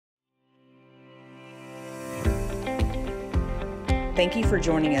Thank you for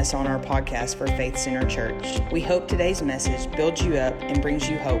joining us on our podcast for Faith Center Church. We hope today's message builds you up and brings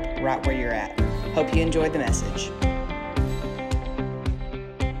you hope right where you're at. Hope you enjoyed the message.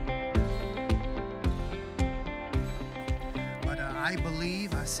 But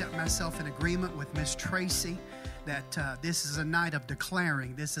I set myself in agreement with Miss Tracy that this is a night of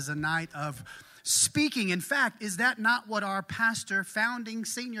declaring. This is a night of speaking. In fact, is that not what our pastor, founding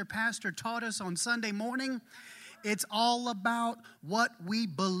senior pastor, taught us on Sunday morning? It's all about what we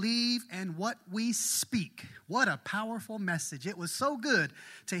believe and what we speak. What a powerful message. It was so good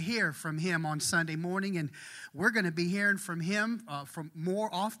to hear from him on Sunday morning, and we're going to be hearing from him from more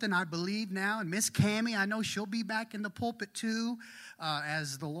often, I believe, now. And Miss Cammie, I know she'll be back in the pulpit too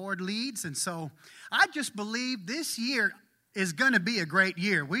as the Lord leads. And so I just believe this year is going to be a great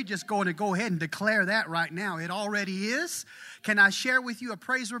year. We're just going to go ahead and declare that right now. It already is. Can I share with you a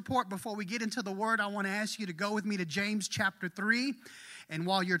praise report before we get into the word? I want to ask you to go with me to James chapter 3. And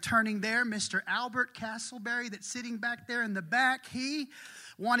while you're turning there, Mr. Albert Castleberry that's sitting back there in the back, he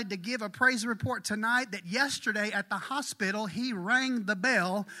wanted to give a praise report tonight that yesterday at the hospital, he rang the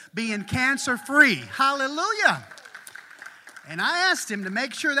bell being cancer-free. Hallelujah. And I asked him to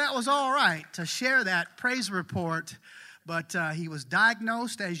make sure that was all right to share that praise report. But he was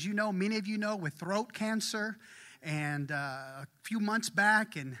diagnosed, as you know, many of you know, with throat cancer. And a few months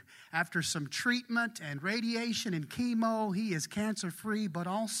back, and after some treatment and radiation and chemo, he is cancer-free. But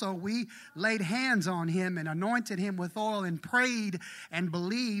also we laid hands on him and anointed him with oil and prayed and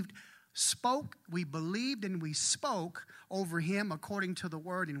believed, spoke. We believed and we spoke over him according to the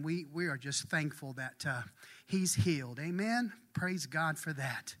word. And we are just thankful that he's healed. Amen. Praise God for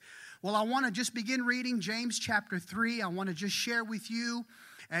that. Well, I want to just begin reading James chapter 3. I want to just share with you,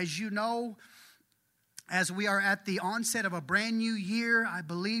 as you know, as we are at the onset of a brand new year, I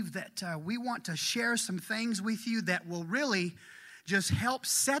believe that we want to share some things with you that will really just help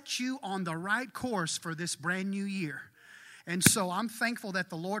set you on the right course for this brand new year. And so I'm thankful that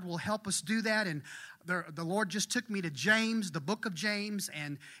the Lord will help us do that. And the Lord just took me to James, the book of James,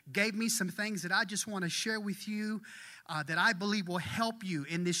 and gave me some things that I just want to share with you that I believe will help you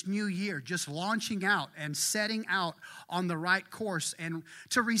in this new year, just launching out and setting out on the right course and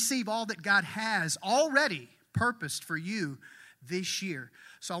to receive all that God has already purposed for you this year.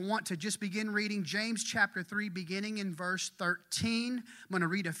 So I want to just begin reading James chapter 3, beginning in verse 13. I'm going to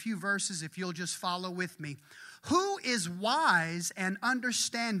read a few verses if you'll just follow with me. Who is wise and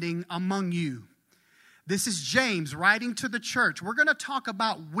understanding among you? This is James writing to the church. We're going to talk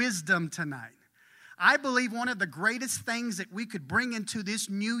about wisdom tonight. I believe one of the greatest things that we could bring into this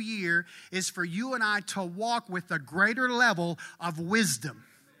new year is for you and I to walk with a greater level of wisdom.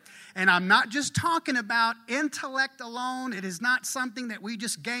 And I'm not just talking about intellect alone. It is not something that we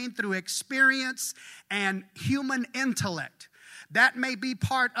just gain through experience and human intellect. That may be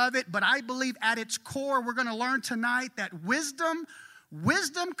part of it, but I believe at its core, we're going to learn tonight that wisdom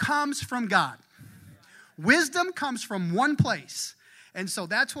comes from God. Wisdom comes from one place. And so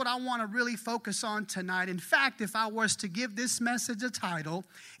that's what I want to really focus on tonight. In fact, if I was to give this message a title,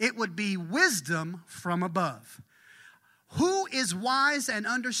 it would be Wisdom from Above. Who is wise and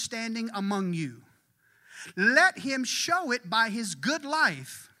understanding among you? Let him show it by his good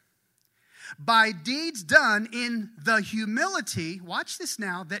life, by deeds done in the humility, watch this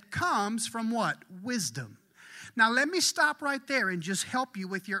now, that comes from what? Wisdom. Now let me stop right there and just help you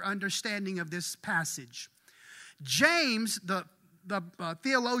with your understanding of this passage. James, the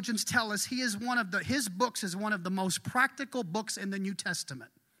theologians tell us his books is one of the most practical books in the New Testament.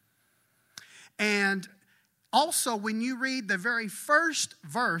 And also, when you read the very first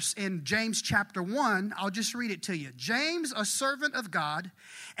verse in James chapter 1, I'll just read it to you. James, a servant of God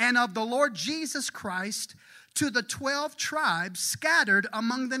and of the Lord Jesus Christ, to the 12 tribes scattered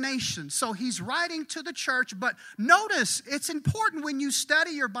among the nations. So he's writing to the church, but notice it's important when you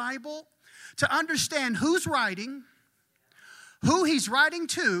study your Bible to understand who's writing, who he's writing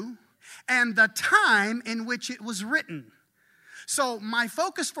to, and the time in which it was written. So my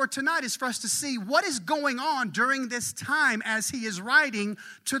focus for tonight is for us to see what is going on during this time as he is writing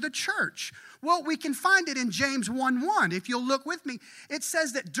to the church. Well, we can find it in James 1:1. If you'll look with me, it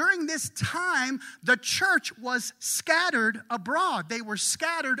says that during this time, the church was scattered abroad. They were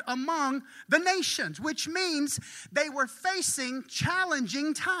scattered among the nations, which means they were facing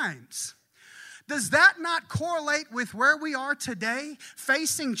challenging times. Does that not correlate with where we are today,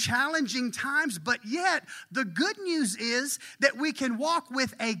 facing challenging times? But yet, the good news is that we can walk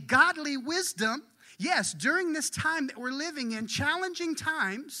with a godly wisdom. Yes, during this time that we're living in, challenging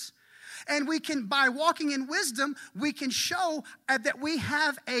times, and we can, by walking in wisdom, we can show that we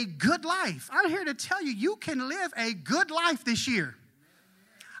have a good life. I'm here to tell you, you can live a good life this year.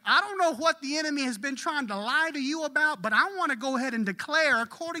 I don't know what the enemy has been trying to lie to you about, but I want to go ahead and declare,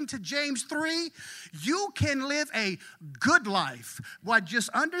 according to James 3, you can live a good life by just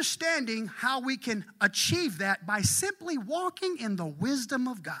understanding how we can achieve that by simply walking in the wisdom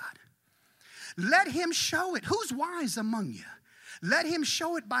of God. Let him show it. Who's wise among you? Let him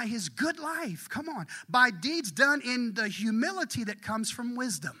show it by his good life. Come on. By deeds done in the humility that comes from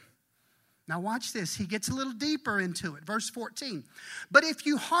wisdom. Now watch this. He gets a little deeper into it. Verse 14. But if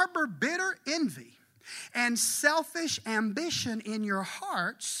you harbor bitter envy and selfish ambition in your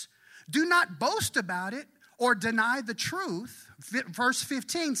hearts, do not boast about it or deny the truth. Verse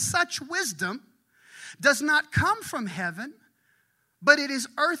 15. Such wisdom does not come from heaven, but it is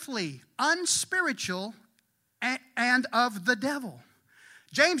earthly, unspiritual, and of the devil.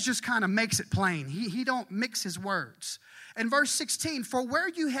 James just kind of makes it plain. He don't mix his words. In verse 16, for where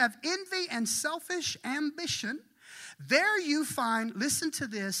you have envy and selfish ambition, there you find, listen to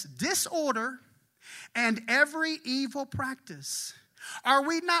this, disorder and every evil practice. Are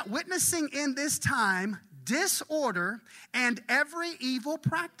we not witnessing in this time disorder and every evil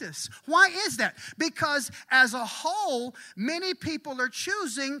practice? Why is that? Because as a whole, many people are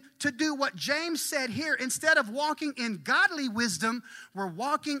choosing to do what James said here. Instead of walking in godly wisdom, we're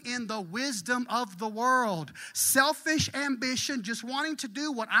walking in the wisdom of the world. Selfish ambition, just wanting to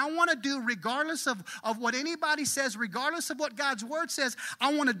do what I want to do regardless of what anybody says, regardless of what God's word says.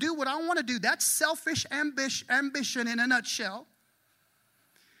 I want to do what I want to do. That's selfish ambition in a nutshell.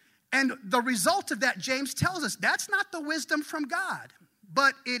 And the result of that, James tells us, that's not the wisdom from God,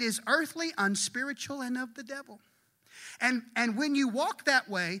 but it is earthly, unspiritual, and of the devil. And when you walk that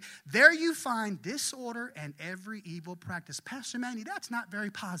way, there you find disorder and every evil practice. Pastor Manny, that's not very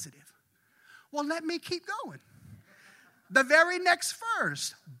positive. Well, let me keep going. The very next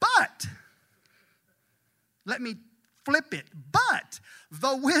verse, but, let me flip it, but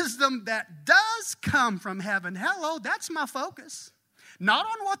the wisdom that does come from heaven, hello, that's my focus. Not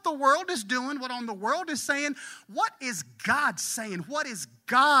on what the world is doing, what on the world is saying. What is God saying? What is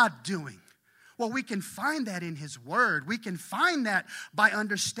God doing? Well, we can find that in his word. We can find that by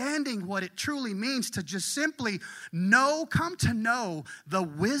understanding what it truly means to just simply come to know the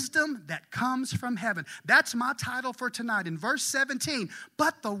wisdom that comes from heaven. That's my title for tonight in verse 17.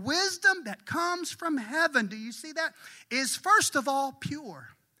 But the wisdom that comes from heaven, do you see that? Is first of all pure.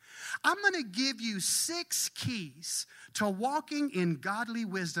 I'm going to give you 6 keys to walking in godly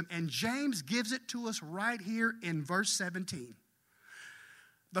wisdom. And James gives it to us right here in verse 17.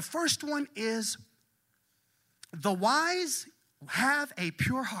 The first one is, the wise have a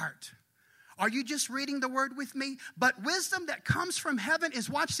pure heart. Are you just reading the word with me? But wisdom that comes from heaven is,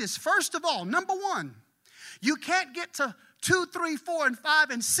 watch this. First of all, number 1, you can't get to 2, 3, 4, and 5,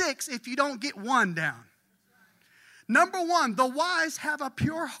 and 6 if you don't get 1 down. Number 1, the wise have a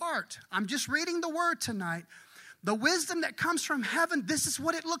pure heart. I'm just reading the word tonight. The wisdom that comes from heaven, this is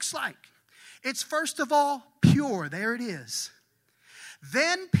what it looks like. It's first of all pure. There it is.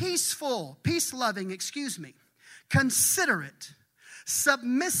 Then peaceful, peace-loving, considerate,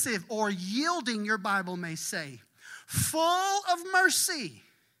 submissive or yielding, your Bible may say, full of mercy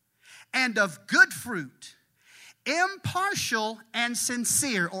and of good fruit, impartial and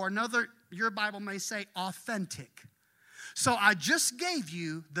sincere, or another, your Bible may say, authentic. So I just gave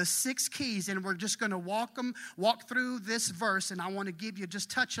you the 6 keys, and we're just going to walk through this verse, and I want to give you,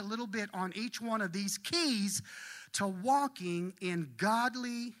 just touch a little bit on each one of these keys to walking in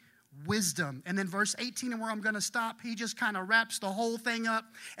godly wisdom. And then verse 18, and where I'm going to stop, he just kind of wraps the whole thing up,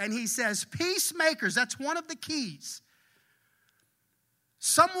 and he says, peacemakers, that's one of the keys.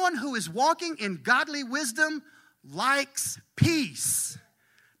 Someone who is walking in godly wisdom likes peace,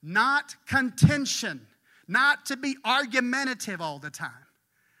 not contention. Not to be argumentative all the time.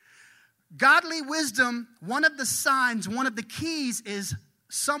 Godly wisdom, one of the signs, one of the keys is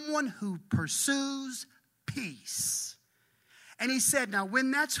someone who pursues peace. And he said, now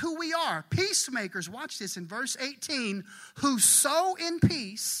when that's who we are, peacemakers, watch this in verse 18, who sow in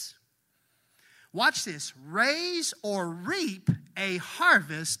peace, watch this, raise or reap a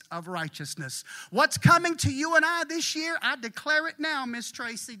harvest of righteousness. What's coming to you and I this year, I declare it now, Miss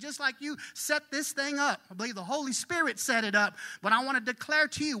Tracy, just like you set this thing up. I believe the Holy Spirit set it up, but I want to declare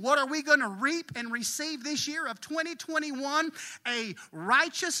to you, what are we going to reap and receive this year of 2021? A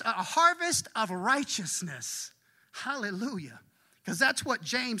harvest of righteousness. Hallelujah. Because that's what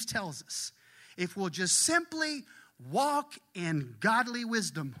James tells us. If we'll just simply walk in godly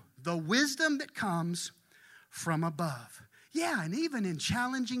wisdom, the wisdom that comes from above. Yeah, and even in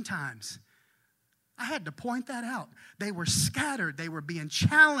challenging times, I had to point that out. They were scattered. They were being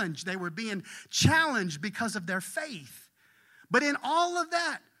challenged. They were being challenged because of their faith. But in all of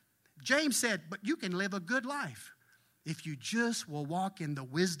that, James said, but you can live a good life if you just will walk in the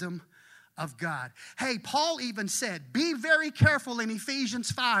wisdom of God. Hey, Paul even said, be very careful in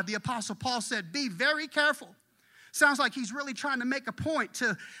Ephesians 5. The Apostle Paul said, be very careful. Sounds like he's really trying to make a point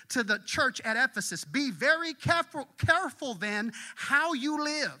to the church at Ephesus. Be very careful then how you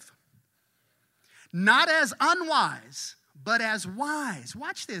live. Not as unwise, but as wise.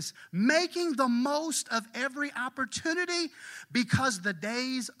 Watch this. Making the most of every opportunity because the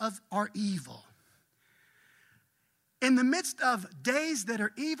days are evil. In the midst of days that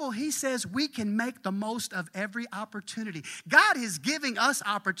are evil, he says we can make the most of every opportunity. God is giving us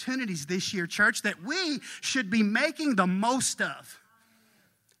opportunities this year, church, that we should be making the most of.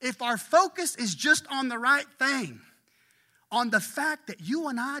 If our focus is just on the right thing, on the fact that you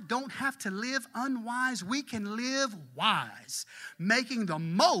and I don't have to live unwise, we can live wise, making the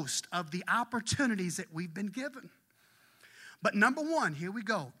most of the opportunities that we've been given. But number one, here we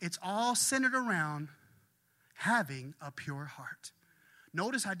go. It's all centered around having a pure heart.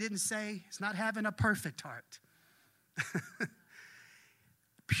 Notice I didn't say it's not having a perfect heart.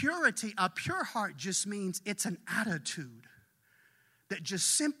 Purity, a pure heart just means it's an attitude that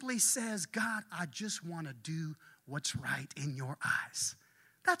just simply says, God, I just want to do what's right in your eyes.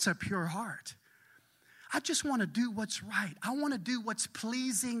 That's a pure heart. I just want to do what's right. I want to do what's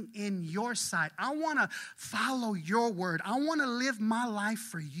pleasing in your sight. I want to follow your word. I want to live my life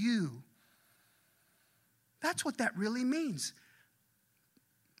for you. That's what that really means.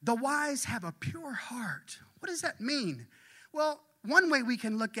 The wise have a pure heart. What does that mean? Well, one way we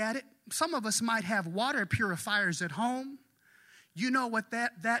can look at it, some of us might have water purifiers at home. You know what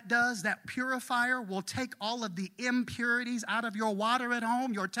that does? That purifier will take all of the impurities out of your water at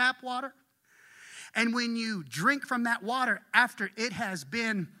home, your tap water. And when you drink from that water after it has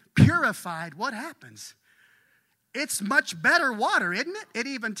been purified, what happens? It's much better water, isn't it? It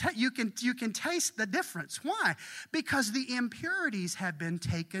even you can taste the difference. Why? Because the impurities have been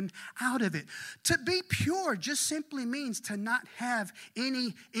taken out of it. To be pure just simply means to not have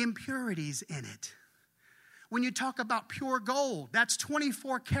any impurities in it. When you talk about pure gold, that's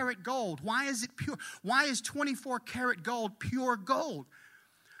 24 karat gold. Why is it pure? Why is 24 karat gold pure gold?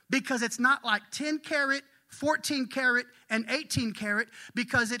 Because it's not like 10 karat, 14 karat, and 18 karat,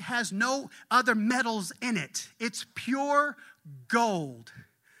 because it has no other metals in it. It's pure gold.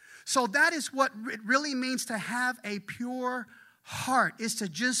 So that is what it really means to have a pure heart, is to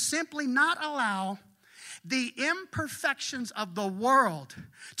just simply not allow the imperfections of the world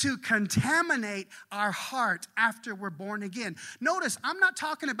to contaminate our heart after we're born again. Notice, I'm not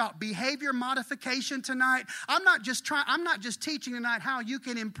talking about behavior modification tonight. I'm not just teaching tonight how you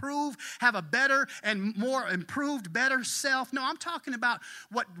can improve, have a better and more improved, better self. No, I'm talking about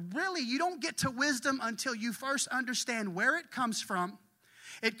what really you don't get to wisdom until you first understand where it comes from.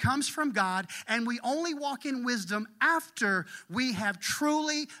 It comes from God, and we only walk in wisdom after we have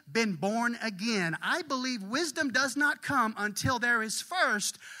truly been born again. I believe wisdom does not come until there is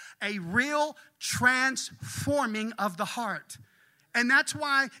first a real transforming of the heart. And that's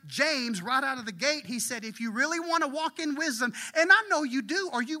why James, right out of the gate, he said, if you really want to walk in wisdom, and I know you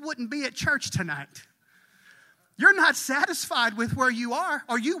do, or you wouldn't be at church tonight. You're not satisfied with where you are,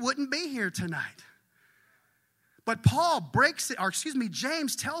 or you wouldn't be here tonight. But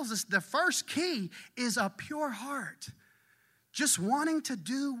James tells us the first key is a pure heart. Just wanting to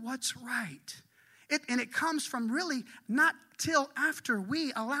do what's right. And it comes from really not till after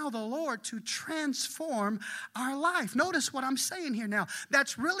we allow the Lord to transform our life. Notice what I'm saying here now.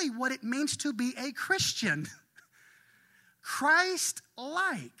 That's really what it means to be a Christian.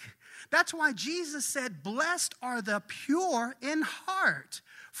 Christ-like. That's why Jesus said, blessed are the pure in heart,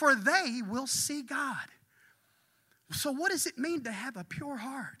 for they will see God. So what does it mean to have a pure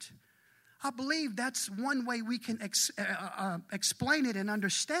heart? I believe that's one way we can explain it and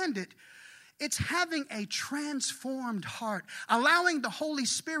understand it. It's having a transformed heart, allowing the Holy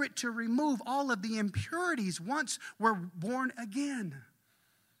Spirit to remove all of the impurities once we're born again.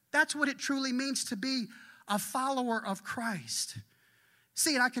 That's what it truly means to be a follower of Christ.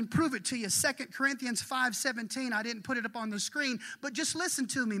 See, and I can prove it to you. 2 Corinthians 5:17. I didn't put it up on the screen, but just listen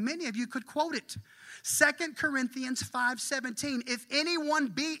to me. Many of you could quote it. 2 Corinthians 5:17. If anyone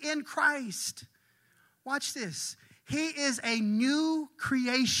be in Christ, watch this. He is a new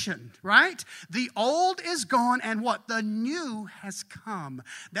creation, right? The old is gone and what? The new has come.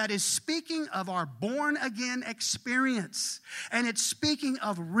 That is speaking of our born again experience. And it's speaking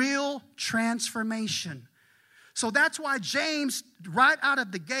of real transformation. So that's why James, right out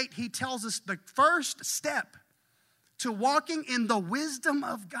of the gate, he tells us the first step to walking in the wisdom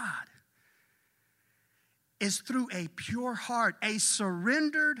of God is through a pure heart, a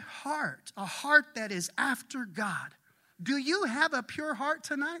surrendered heart, a heart that is after God. Do you have a pure heart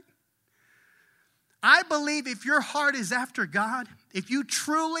tonight? I believe if your heart is after God, if you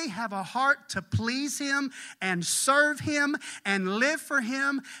truly have a heart to please Him and serve Him and live for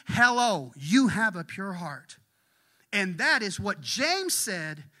Him, hello, you have a pure heart. And that is what James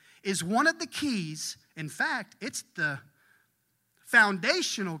said is one of the keys. In fact, it's the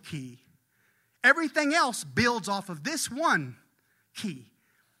foundational key. Everything else builds off of this one key,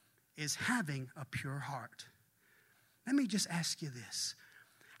 is having a pure heart. Let me just ask you this.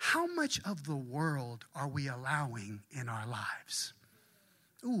 How much of the world are we allowing in our lives?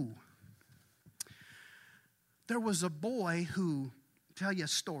 There was a boy who, tell you a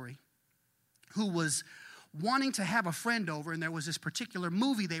story, who was wanting to have a friend over, and there was this particular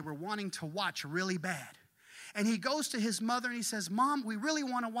movie they were wanting to watch really bad. And he goes to his mother and he says, Mom, we really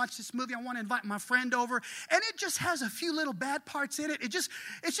want to watch this movie. I want to invite my friend over. And it just has a few little bad parts in it. It's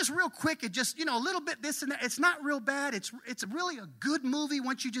just real quick. It just, a little bit this and that. It's not real bad. It's really a good movie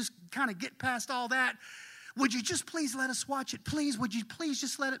once you just kind of get past all that. Would you just please let us watch it? Please, would you please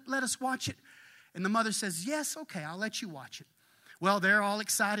just let us watch it? And the mother says, yes, okay, I'll let you watch it. Well, they're all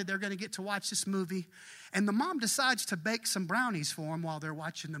excited. They're going to get to watch this movie. And the mom decides to bake some brownies for them while they're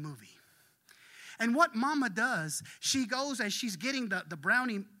watching the movie. And what mama does, she goes as she's getting the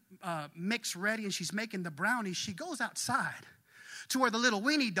brownie mix ready and she's making the brownies, she goes outside to where the little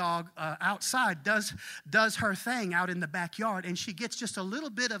weenie dog outside does her thing out in the backyard, and she gets just a little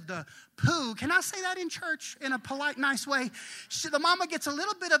bit of the poo. Can I say that in church in a polite, nice way? The mama gets a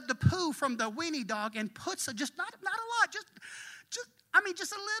little bit of the poo from the weenie dog and puts just not a lot, just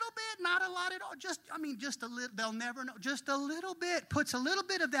a little bit, not a lot at all. Just a little. They'll never know. Just a little bit. Puts a little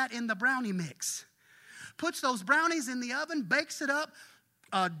bit of that in the brownie mix. Puts those brownies in the oven, bakes it up.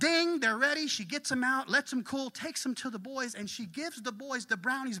 Ding, they're ready. She gets them out, lets them cool, takes them to the boys, and she gives the boys the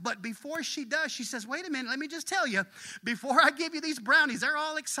brownies. But before she does, she says, wait a minute, let me just tell you, before I give you these brownies, they're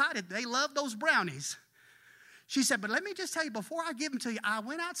all excited. They love those brownies. She said, but let me just tell you, before I give them to you, I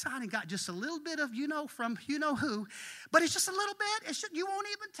went outside and got just a little bit of, from who. But it's just a little bit. It's just, you won't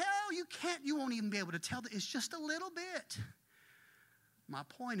even tell. You won't even be able to tell that it's just a little bit. My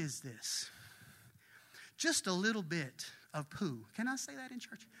point is this. Just a little bit of poo. Can I say that in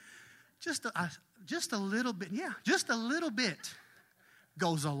church? Just a little bit. Yeah, just a little bit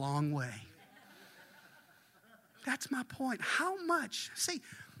goes a long way. That's my point. How much? See,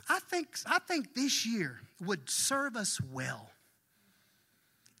 I think this year would serve us well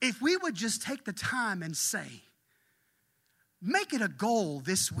if we would just take the time and say, make it a goal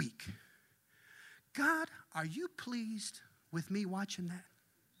this week. God, are you pleased with me watching that?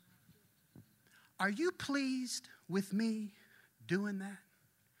 Are you pleased with me doing that?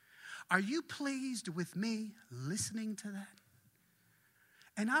 Are you pleased with me listening to that?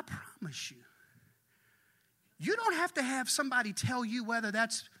 And I promise you, you don't have to have somebody tell you whether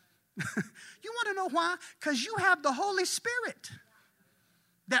that's, you want to know why? Because you have the Holy Spirit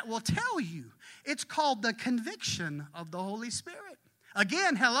that will tell you. It's called the conviction of the Holy Spirit.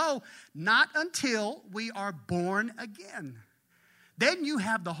 Again, hello, not until we are born again. Then you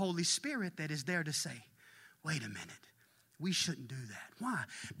have the Holy Spirit that is there to say, wait a minute, we shouldn't do that. Why?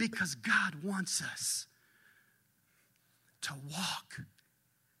 Because God wants us to walk,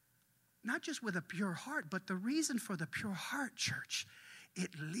 not just with a pure heart, but the reason for the pure heart, church, it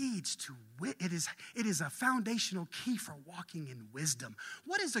is a foundational key for walking in wisdom.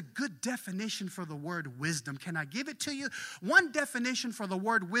 What is a good definition for the word wisdom? Can I give it to you? One definition for the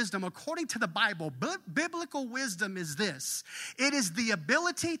word wisdom, according to the Bible, biblical wisdom is this. It is the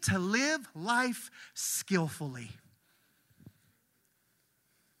ability to live life skillfully.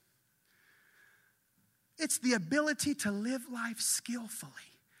 It's the ability to live life skillfully.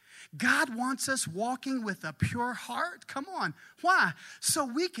 God wants us walking with a pure heart. Come on. Why? So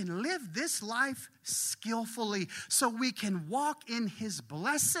we can live this life skillfully. So we can walk in His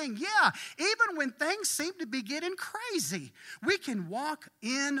blessing. Yeah, even when things seem to be getting crazy, we can walk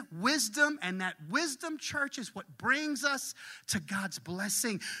in wisdom. And that wisdom, church, is what brings us to God's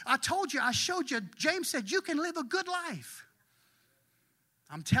blessing. I showed you, James said, you can live a good life.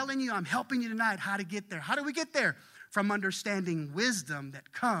 I'm telling you, I'm helping you tonight how to get there. How do we get there? From understanding wisdom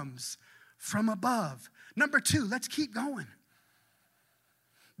that comes from above. Number 2, let's keep going.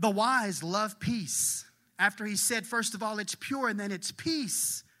 The wise love peace. After he said, first of all, it's pure, and then it's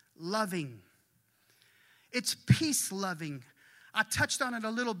peace loving. It's peace loving. I touched on it a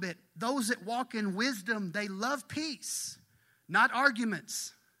little bit. Those that walk in wisdom, they love peace, not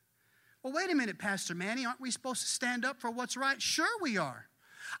arguments. Well, wait a minute, Pastor Manny. Aren't we supposed to stand up for what's right? Sure we are.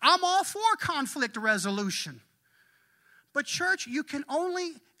 I'm all for conflict resolution. But church, you can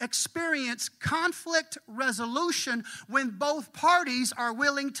only experience conflict resolution when both parties are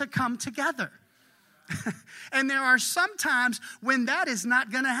willing to come together. And there are some times when that is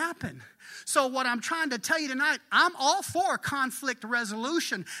not going to happen. So what I'm trying to tell you tonight, I'm all for conflict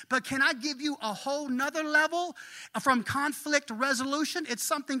resolution, but can I give you a whole nother level from conflict resolution? It's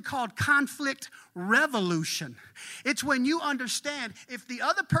something called conflict revolution. It's when you understand if the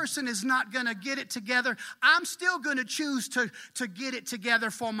other person is not going to get it together, I'm still going to choose to get it together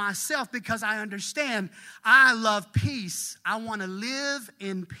for myself because I understand I love peace. I want to live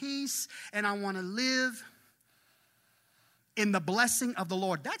in peace and I want to live in the blessing of the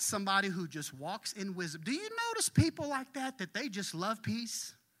Lord. That's somebody who just walks in wisdom. Do you notice people like that they just love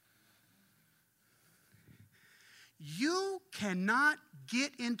peace? You cannot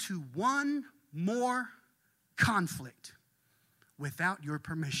get into one more conflict without your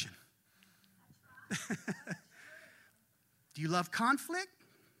permission. Do you love conflict?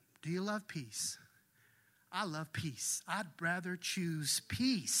 Do you love peace? I love peace. I'd rather choose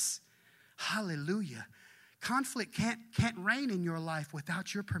peace. Hallelujah. Conflict can't reign in your life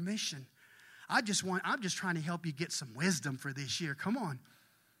without your permission. I'm just trying to help you get some wisdom for this year. Come on.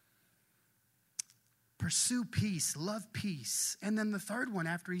 Pursue peace, love peace. And then the third one,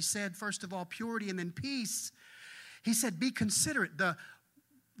 after he said, first of all, purity and then peace, he said, be considerate.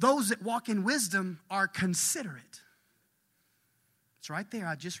 Those that walk in wisdom are considerate. It's right there.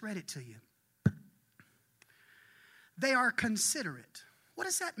 I just read it to you. They are considerate. What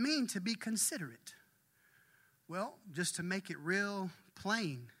does that mean to be considerate? Well, just to make it real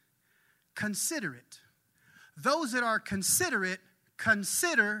plain, considerate. Those that are considerate,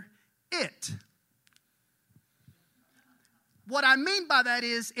 consider it. What I mean by that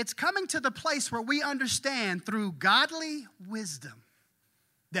is it's coming to the place where we understand through godly wisdom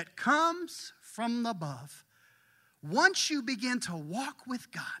that comes from above. Once you begin to walk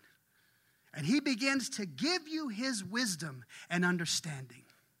with God and he begins to give you his wisdom and understanding.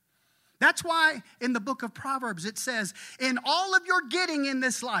 That's why in the book of Proverbs it says, in all of your getting in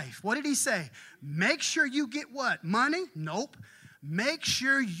this life, what did he say? Make sure you get what? Money? Nope. Make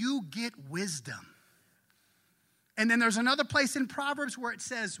sure you get wisdom. And then there's another place in Proverbs where it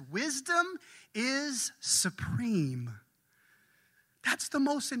says, wisdom is supreme. That's the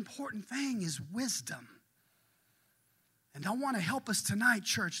most important thing is wisdom. And I want to help us tonight,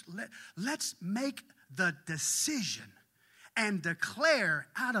 church. Let's make the decision and declare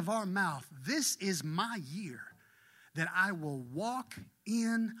out of our mouth, this is my year that I will walk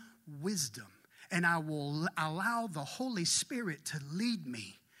in wisdom and I will allow the Holy Spirit to lead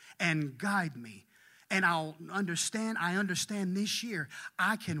me and guide me. And I understand this year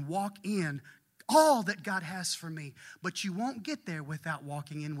I can walk in all that God has for me. But you won't get there without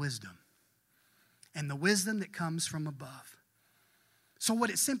walking in wisdom. And the wisdom that comes from above. So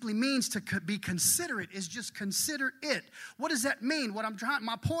what it simply means to be considerate is just consider it. What does that mean?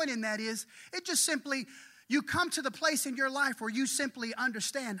 My point in that is, it just simply, you come to the place in your life where you simply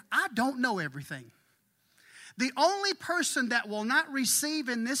understand, I don't know everything. The only person that will not receive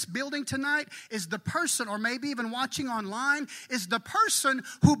in this building tonight is the person, or maybe even watching online, is the person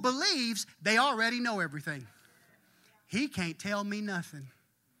who believes they already know everything. He can't tell me nothing.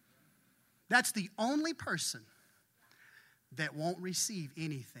 That's the only person that won't receive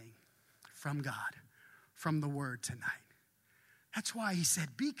anything from God, from the Word tonight. That's why he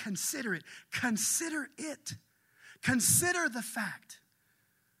said, be considerate. Consider it. Consider the fact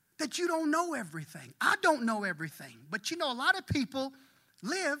that you don't know everything. I don't know everything. But you know, a lot of people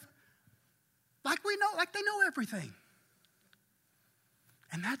live like they know everything.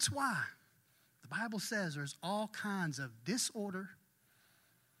 And that's why the Bible says there's all kinds of disorder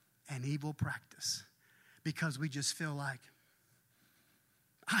and evil practice. Because we just feel like,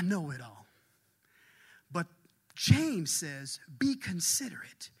 I know it all. But James says, be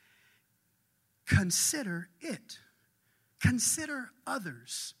considerate. Consider it. Consider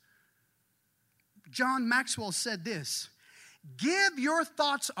others. John Maxwell said this, give your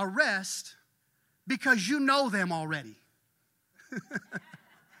thoughts a rest because you know them already.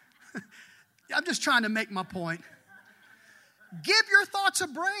 I'm just trying to make my point. Give your thoughts a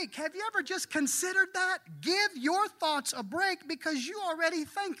break. Have you ever just considered that? Give your thoughts a break because you already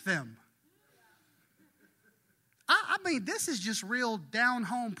think them. I mean, this is just real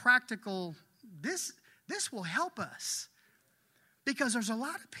down-home practical. This will help us because there's a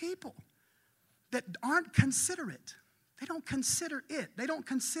lot of people that aren't considerate. They don't consider it. They don't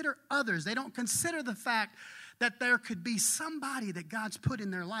consider others. They don't consider the fact that there could be somebody that God's put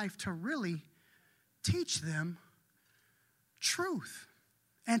in their life to really teach them truth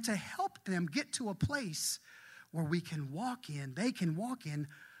and to help them get to a place where they can walk in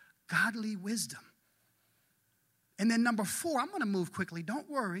godly wisdom. And then number 4, I'm going to move quickly. Don't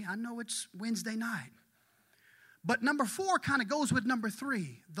worry. I know it's Wednesday night. But number 4 kind of goes with number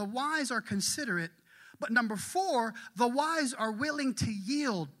 3. The wise are considerate. But number 4, the wise are willing to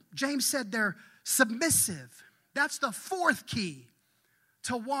yield. James said they're submissive. That's the 4th key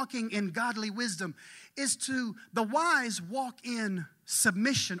to walking in godly wisdom, is to the wise walk in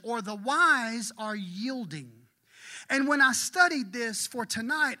submission, or the wise are yielding. And when I studied this for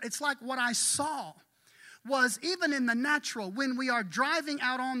tonight, it's like what I saw was, even in the natural, when we are driving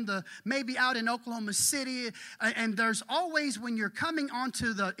maybe out in Oklahoma City, and there's always, when you're coming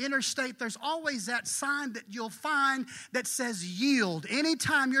onto the interstate, there's always that sign that you'll find that says yield.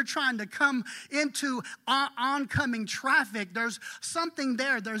 Anytime you're trying to come into oncoming traffic, there's something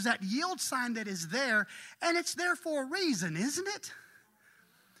there. There's that yield sign that is there, and it's there for a reason, isn't it?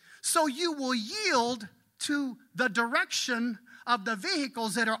 So you will yield to the direction of the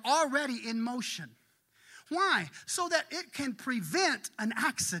vehicles that are already in motion. Why? So that it can prevent an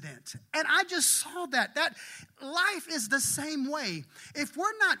accident. And I just saw that life is the same way. If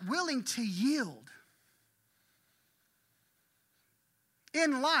we're not willing to yield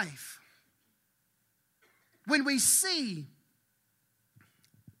in life, when we see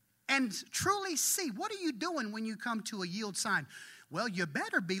and truly see, what are you doing when you come to a yield sign? Well, you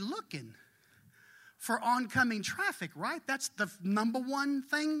better be looking for oncoming traffic, right? That's the number one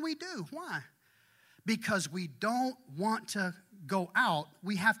thing we do. Why? Because we don't want to go out.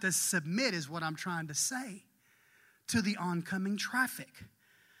 We have to submit, is what I'm trying to say, to the oncoming traffic.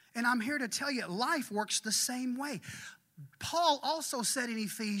 And I'm here to tell you, life works the same way. Paul also said in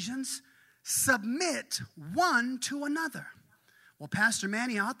Ephesians, submit one to another. Well, Pastor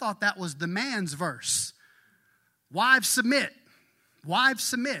Manny, I thought that was the man's verse. Wives submit. Wives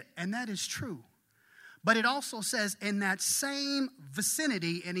submit. And that is true. But it also says in that same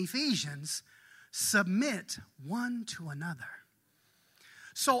vicinity in Ephesians, submit one to another.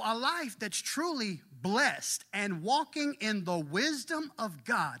 So a life that's truly blessed and walking in the wisdom of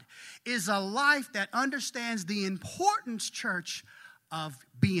God is a life that understands the importance, church, of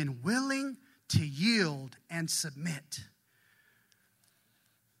being willing to yield and submit.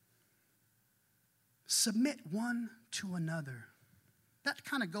 Submit one to another. That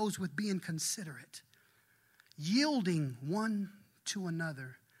kind of goes with being considerate. Yielding one to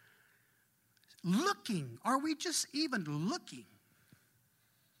another. Looking. Are we just even looking?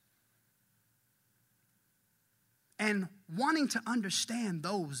 And wanting to understand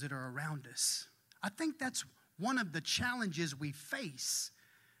those that are around us. I think that's one of the challenges we face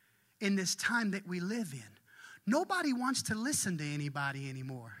in this time that we live in. Nobody wants to listen to anybody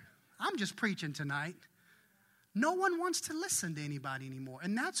anymore. I'm just preaching tonight. No one wants to listen to anybody anymore.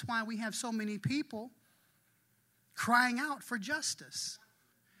 And that's why we have so many people crying out for justice.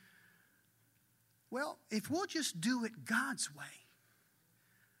 Well, if we'll just do it God's way.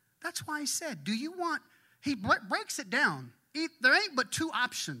 That's why he said, he breaks it down. There ain't but 2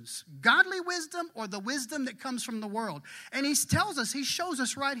 options, godly wisdom or the wisdom that comes from the world. And he shows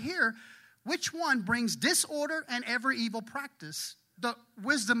us right here which one brings disorder and every evil practice, the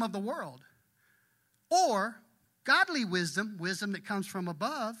wisdom of the world. Or godly wisdom that comes from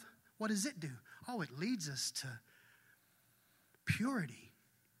above, what does it do? Oh, it leads us to purity,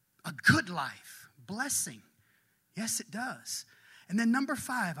 a good life, blessing. Yes, it does. And then number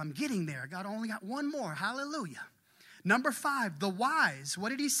 5, I'm getting there. Only got one more. Hallelujah. Number 5, the wise. What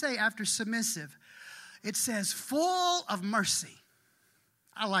did he say after submissive? It says full of mercy.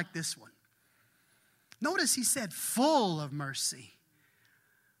 I like this one. Notice he said full of mercy.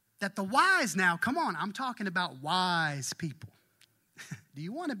 That the wise now, come on, I'm talking about wise people. Do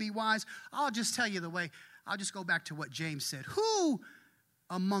you want to be wise? I'll just tell you the way. I'll just go back to what James said. Who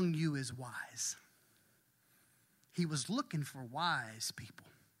among you is wise? He was looking for wise people.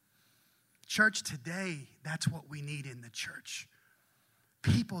 Church, today, that's what we need in the church.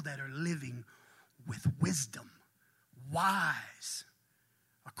 People that are living with wisdom, wise,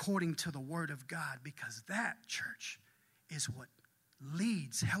 according to the word of God, because that, church, is what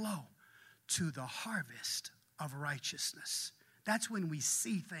leads, to the harvest of righteousness. That's when we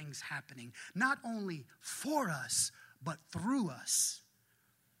see things happening, not only for us, but through us.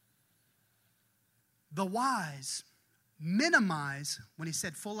 The wise minimize, when he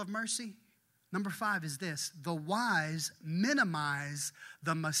said full of mercy, number 5 is this: the wise minimize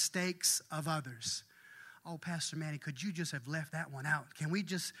the mistakes of others. Oh, Pastor Manny, could you just have left that one out? Could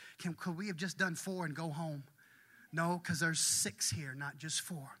we have just done 4 and go home? No, because there's 6 here, not just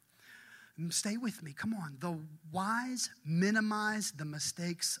 4. Stay with me. Come on. The wise minimize the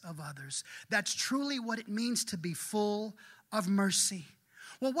mistakes of others. That's truly what it means to be full of mercy.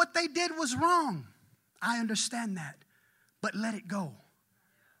 Well, what they did was wrong. I understand that. But let it go.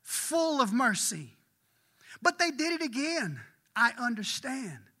 Full of mercy. But they did it again. I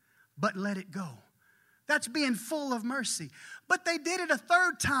understand. But let it go. That's being full of mercy. But they did it a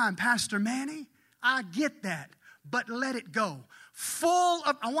third time, Pastor Manny. I get that. But let it go. Full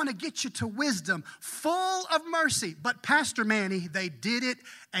of, I want to get you to wisdom. Full of mercy. But Pastor Manny, they did it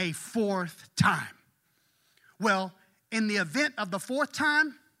a fourth time. Well, in the event of the fourth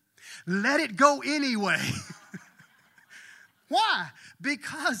time, let it go anyway. Why?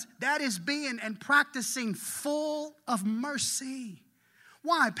 Because that is being and practicing full of mercy.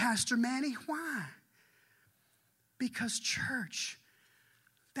 Why, Pastor Manny? Why? Because church,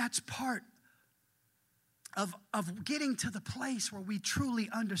 that's part of getting to the place where we truly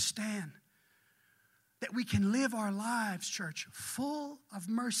understand that we can live our lives, church, full of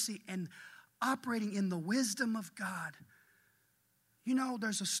mercy and operating in the wisdom of God. You know,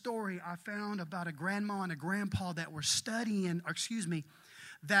 there's a story I found about a grandma and a grandpa that were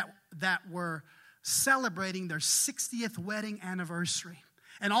that were celebrating their 60th wedding anniversary.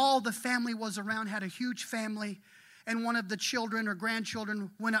 And all the family was around, had a huge family. And one of the children or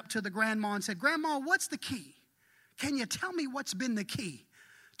grandchildren went up to the grandma and said, Grandma, what's the key? Can you tell me what's been the key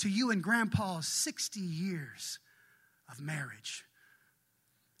to you and Grandpa's 60 years of marriage?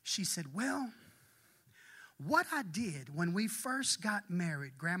 She said, well, what I did when we first got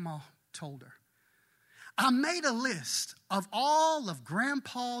married, Grandma told her, I made a list of all of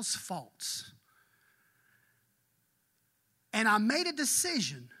Grandpa's faults. And I made a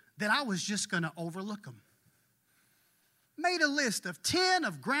decision that I was just going to overlook them. Made a list of 10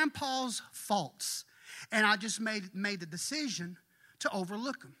 of Grandpa's faults. And I just made the decision to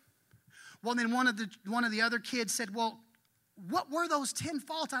overlook them. Well, then one of the other kids said, well, what were those 10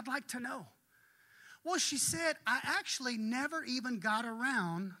 faults? I'd like to know. Well, she said, I actually never even got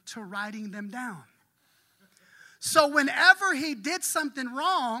around to writing them down. So whenever he did something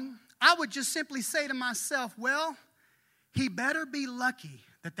wrong, I would just simply say to myself, well, he better be lucky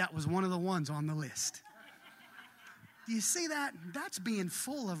that was one of the ones on the list. Do you see that? That's being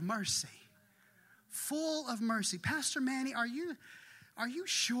full of mercy. Full of mercy. Pastor Manny, are you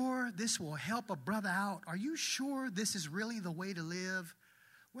sure this will help a brother out? Are you sure this is really the way to live?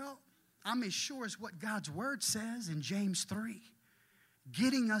 Well, I'm as sure as what God's word says in James 3.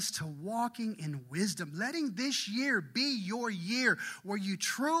 Getting us to walking in wisdom. Letting this year be your year where you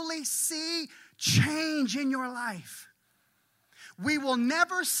truly see change in your life. We will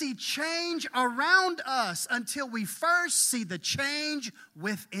never see change around us until we first see the change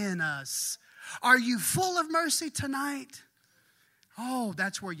within us. Are you full of mercy tonight? Oh,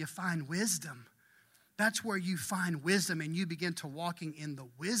 that's where you find wisdom. That's where you find wisdom and you begin to walking in the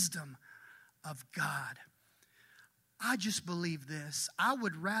wisdom of God. I just believe this. I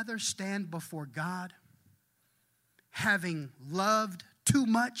would rather stand before God having loved too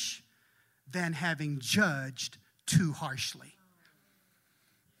much than having judged too harshly.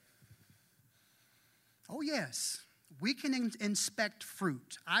 Oh, yes, we can inspect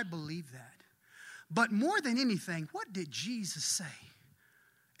fruit. I believe that. But more than anything, what did Jesus say?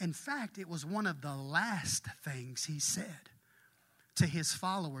 In fact, it was one of the last things he said to his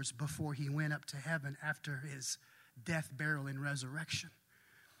followers before he went up to heaven after his death, burial, and resurrection.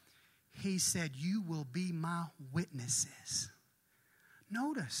 He said, you will be my witnesses.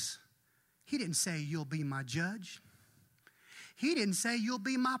 Notice, he didn't say you'll be my judge. He didn't say you'll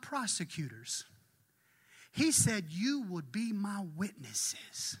be my prosecutors. He said, you would be my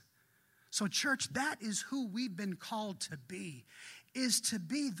witnesses. So church, that is who we've been called to be, is to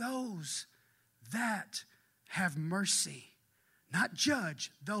be those that have mercy. Not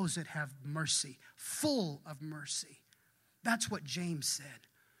judge, those that have mercy, full of mercy. That's what James said.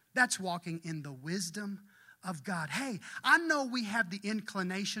 That's walking in the wisdom of God. Hey, I know we have the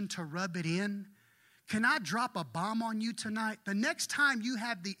inclination to rub it in. Can I drop a bomb on you tonight? The next time you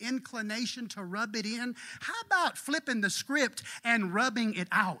have the inclination to rub it in, how about flipping the script and rubbing it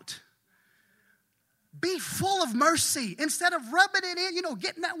out? Be full of mercy. Instead of rubbing it in,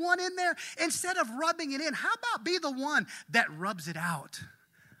 getting that one in there, instead of rubbing it in, how about be the one that rubs it out?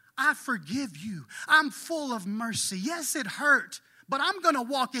 I forgive you. I'm full of mercy. Yes, it hurt, but I'm going to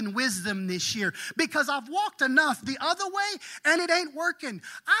walk in wisdom this year because I've walked enough the other way and it ain't working.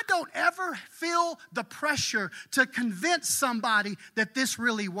 I don't ever feel the pressure to convince somebody that this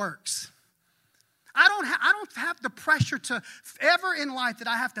really works. I don't have the pressure to ever in life that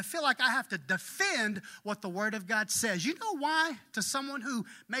I have to feel like I have to defend what the Word of God says. You know why? To someone who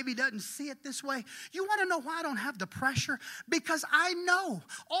maybe doesn't see it this way, you want to know why I don't have the pressure? Because I know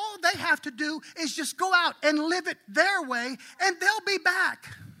all they have to do is just go out and live it their way, and they'll be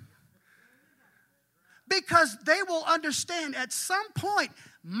back. Because they will understand at some point,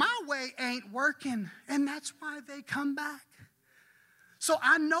 my way ain't working, and that's why they come back. So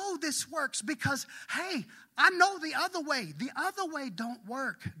I know this works because, hey, I know the other way. The other way don't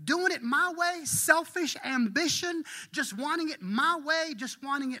work. Doing it my way, selfish ambition, just wanting it my way, just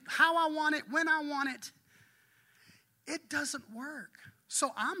wanting it how I want it, when I want it, it doesn't work.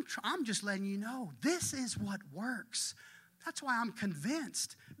 So I'm just letting you know, this is what works. That's why I'm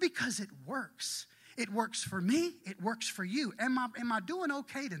convinced, because it works. It works for me. It works for you. Am I doing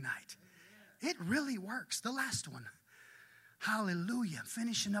okay tonight? It really works. The last one. Hallelujah.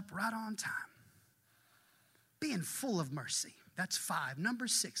 Finishing up right on time. Being full of mercy. That's 5. Number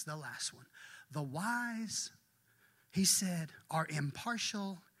 6, the last one. The wise, he said, are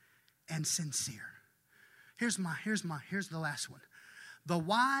impartial and sincere. Here's the last one. The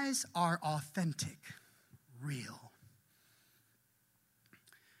wise are authentic, real.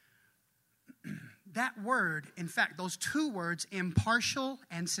 That word, in fact, those 2 words, impartial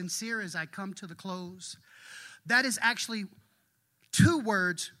and sincere, as I come to the close, that is actually 2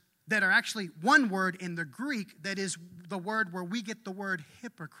 words that are actually one word in the Greek that is the word where we get the word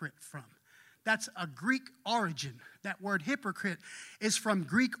hypocrite from. That's a Greek origin. That word hypocrite is from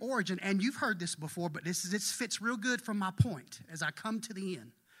Greek origin, and you've heard this before, but this fits real good from my point as I come to the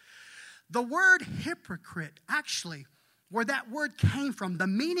end. The word hypocrite, actually, where that word came from, the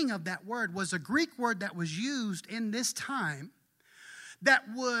meaning of that word was a Greek word that was used in this time that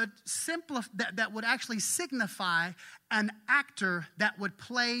would actually signify an actor that would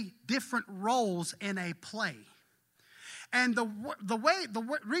play different roles in a play. And the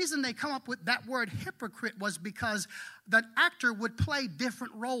reason they come up with that word hypocrite was because the actor would play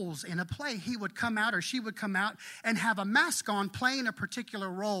different roles in a play. He would come out or she would come out and have a mask on playing a particular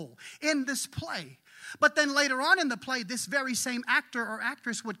role in this play. But then later on in the play, this very same actor or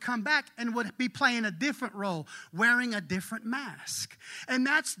actress would come back and would be playing a different role, wearing a different mask. And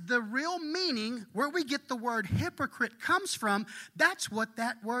that's the real meaning where we get the word hypocrite comes from. That's what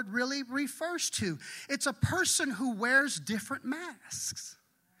that word really refers to. It's a person who wears different masks.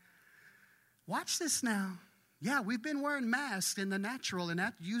 Watch this now. Yeah, we've been wearing masks in the natural and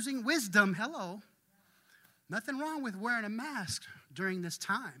that using wisdom. Hello. Nothing wrong with wearing a mask during this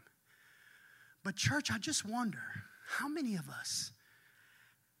time. But church, I just wonder, how many of us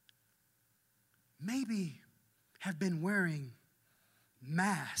maybe have been wearing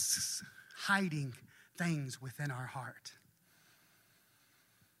masks, hiding things within our heart?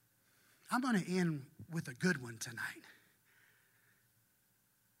 I'm going to end with a good one tonight.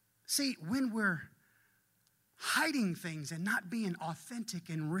 See, when we're hiding things and not being authentic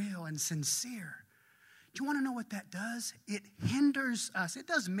and real and sincere, do you want to know what that does? It hinders us. It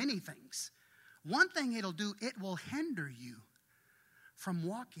does many things. One thing it'll do, it will hinder you from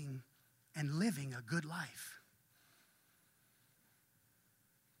walking and living a good life.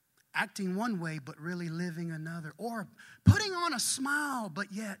 Acting one way, but really living another. Or putting on a smile, but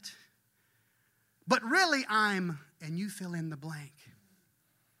really I'm, and you fill in the blank.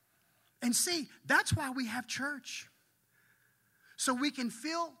 And see, that's why we have church. So we can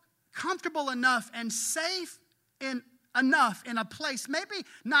feel comfortable enough and safe enough in a place, maybe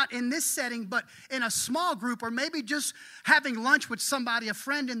not in this setting, but in a small group, or maybe just having lunch with somebody, a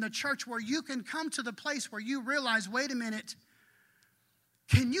friend in the church, where you can come to the place where you realize, wait a minute,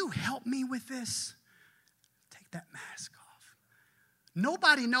 can you help me with this? Take that mask off.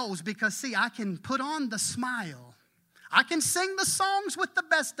 Nobody knows because, see, I can put on the smile. I can sing the songs with the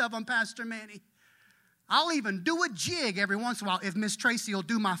best of them, Pastor Manny. I'll even do a jig every once in a while if Miss Tracy will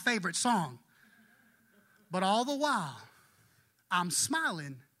do my favorite song. But all the while, I'm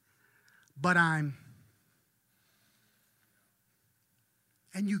smiling, but and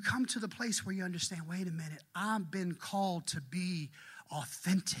you come to the place where you understand, wait a minute, I've been called to be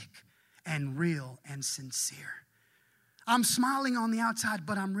authentic and real and sincere. I'm smiling on the outside,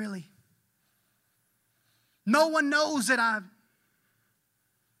 but I'm really. No one knows that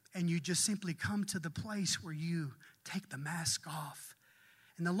and you just simply come to the place where you take the mask off.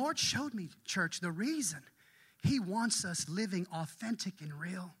 And the Lord showed me, church, the reason He wants us living authentic and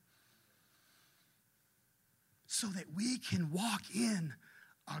real so that we can walk in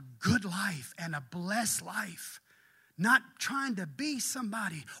a good life and a blessed life, not trying to be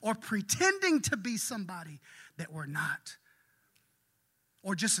somebody or pretending to be somebody that we're not.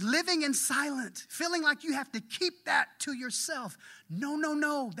 or just living in silence, feeling like you have to keep that to yourself.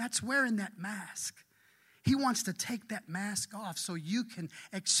 No. That's wearing that mask. He wants to take that mask off so you can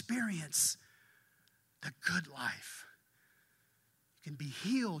experience the good life. You can be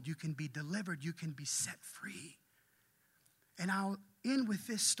healed. You can be delivered. You can be set free. And I'll end with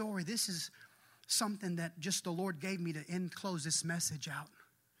this story. This is something that just the Lord gave me to close this message out.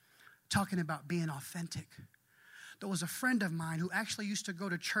 Talking about being authentic. There was a friend of mine who actually used to go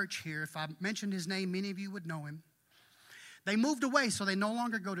to church here. If I mentioned his name, many of you would know him. They moved away, so they no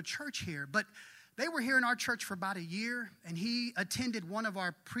longer go to church here. But they were here in our church for about a year, and he attended one of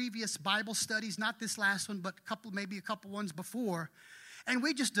our previous Bible studies, not this last one, but maybe a couple ones before. And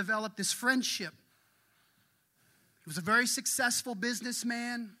we just developed this friendship. He was a very successful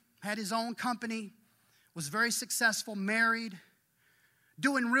businessman, had his own company, was very successful, married,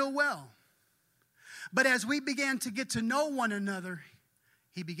 doing real well. But as we began to get to know one another,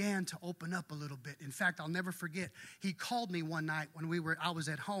 he began to open up a little bit. In fact, I'll never forget, he called me one night when I was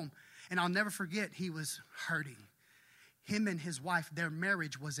at home, and I'll never forget, he was hurting. Him and his wife, their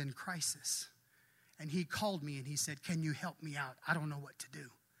marriage was in crisis. And he called me and he said, "Can you help me out? I don't know what to do."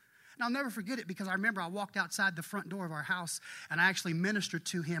 And I'll never forget it because I remember I walked outside the front door of our house and I actually ministered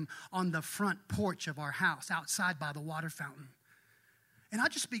to him on the front porch of our house, outside by the water fountain. And I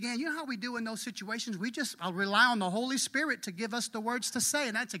just began, you know how we do in those situations? I'll rely on the Holy Spirit to give us the words to say,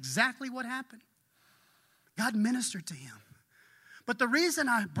 and that's exactly what happened. God ministered to him. But the reason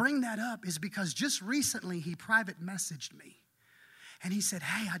I bring that up is because just recently he private messaged me. And he said,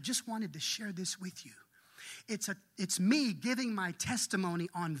 "Hey, I just wanted to share this with you. It's me giving my testimony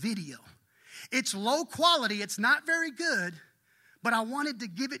on video. It's low quality, it's not very good, but I wanted to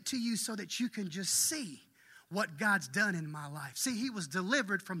give it to you so that you can just see what God's done in my life." See, he was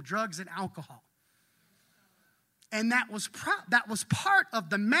delivered from drugs and alcohol. And that was part of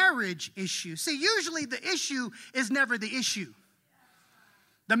the marriage issue. See, usually the issue is never the issue.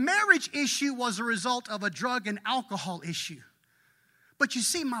 The marriage issue was a result of a drug and alcohol issue. But you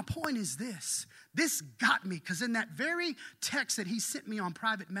see, my point is this. This got me because in that very text that he sent me on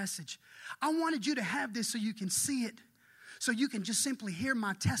private message, I wanted you to have this so you can see it. So you can just simply hear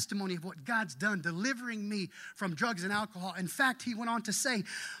my testimony of what God's done, delivering me from drugs and alcohol. In fact, he went on to say,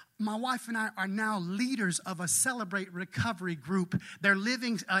 my wife and I are now leaders of a Celebrate Recovery group. They're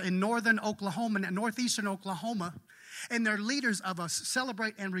living in northeastern Oklahoma, and they're leaders of a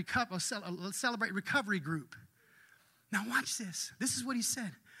Celebrate Recovery group. Now watch this. This is what he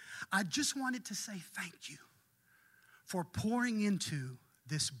said. "I just wanted to say thank you for pouring into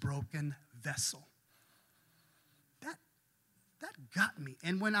this broken vessel." That got me.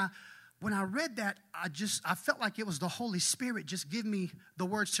 And when I read that, I felt like it was the Holy Spirit just give me the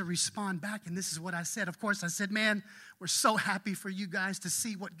words to respond back. And this is what I said. Of course, I said, "Man, we're so happy for you guys to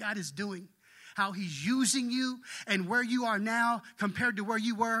see what God is doing, how he's using you, and where you are now compared to where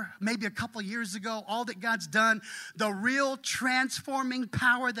you were maybe a couple years ago, all that God's done, the real transforming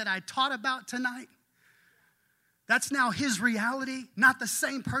power that I taught about tonight. That's now his reality, not the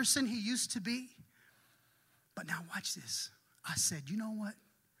same person he used to be." But now watch this. I said, "You know what?"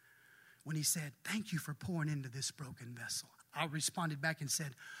 When he said, "Thank you for pouring into this broken vessel," I responded back and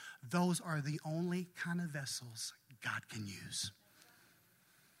said, "Those are the only kind of vessels God can use."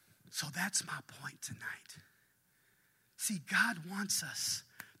 So that's my point tonight. See, God wants us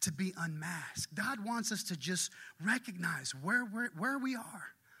to be unmasked. God wants us to just recognize where we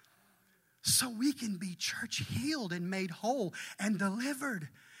are so we can be church healed and made whole and delivered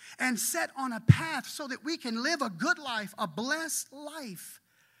and set on a path so that we can live a good life, a blessed life.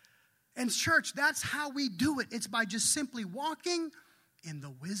 And church, that's how we do it. It's by just simply walking in the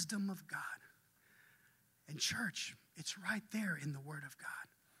wisdom of God. And church, it's right there in the Word of God.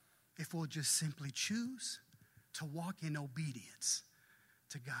 If we'll just simply choose to walk in obedience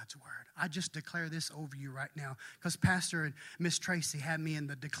to God's Word. I just declare this over you right now because Pastor and Miss Tracy had me in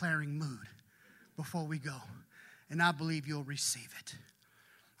the declaring mood before we go. And I believe you'll receive it.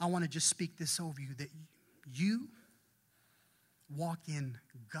 I want to just speak this over you, that you walk in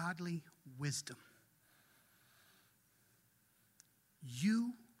godly wisdom.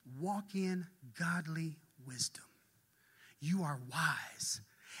 You walk in godly wisdom. You are wise,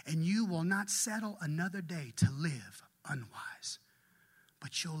 and you will not settle another day to live unwise,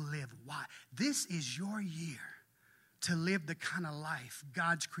 but you'll live wise. This is your year to live the kind of life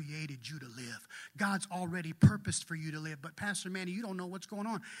God's created you to live. God's already purposed for you to live. But Pastor Manny, you don't know what's going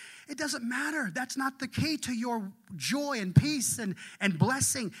on. It doesn't matter. That's not the key to your joy and peace and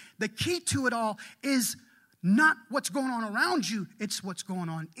blessing. The key to it all is not what's going on around you. It's what's going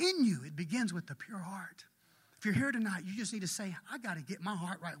on in you. It begins with the pure heart. If you're here tonight, you just need to say, I got to get my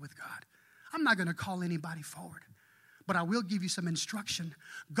heart right with God. I'm not going to call anybody forward, but I will give you some instruction.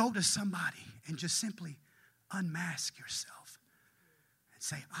 Go to somebody and just simply unmask yourself and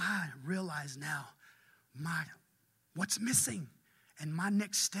say, I realize now what's missing and my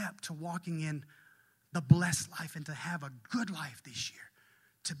next step to walking in the blessed life and to have a good life this year,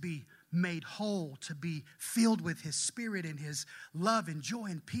 to be made whole, to be filled with his spirit and his love and joy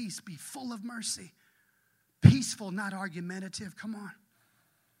and peace, be full of mercy, peaceful, not argumentative. Come on.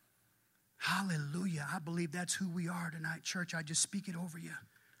 Hallelujah. I believe that's who we are tonight, church. I just speak it over you.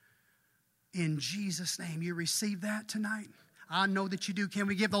 In Jesus' name, you receive that tonight? I know that you do. Can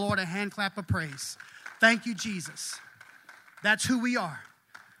we give the Lord a hand clap of praise? Thank you, Jesus. That's who we are.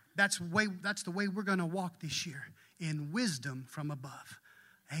 That's the way we're going to walk this year, in wisdom from above.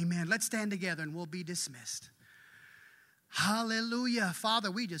 Amen. Let's stand together and we'll be dismissed. Hallelujah.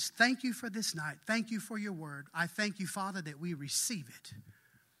 Father, we just thank you for this night. Thank you for your word. I thank you, Father, that we receive it.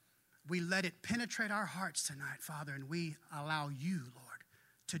 We let it penetrate our hearts tonight, Father, and we allow you, Lord,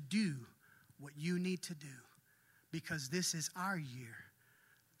 to do what you need to do, because this is our year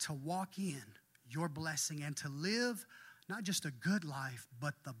to walk in your blessing and to live not just a good life,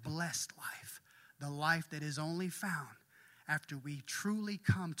 but the blessed life, the life that is only found after we truly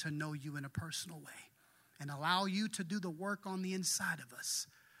come to know you in a personal way and allow you to do the work on the inside of us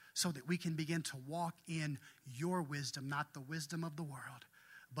so that we can begin to walk in your wisdom, not the wisdom of the world,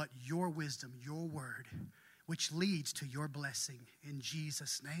 but your wisdom, your word, which leads to your blessing. In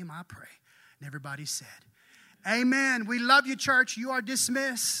Jesus' name I pray. And everybody said, amen. We love you, church. You are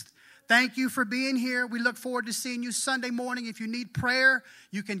dismissed. Thank you for being here. We look forward to seeing you Sunday morning. If you need prayer,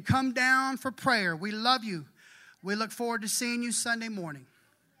 you can come down for prayer. We love you. We look forward to seeing you Sunday morning.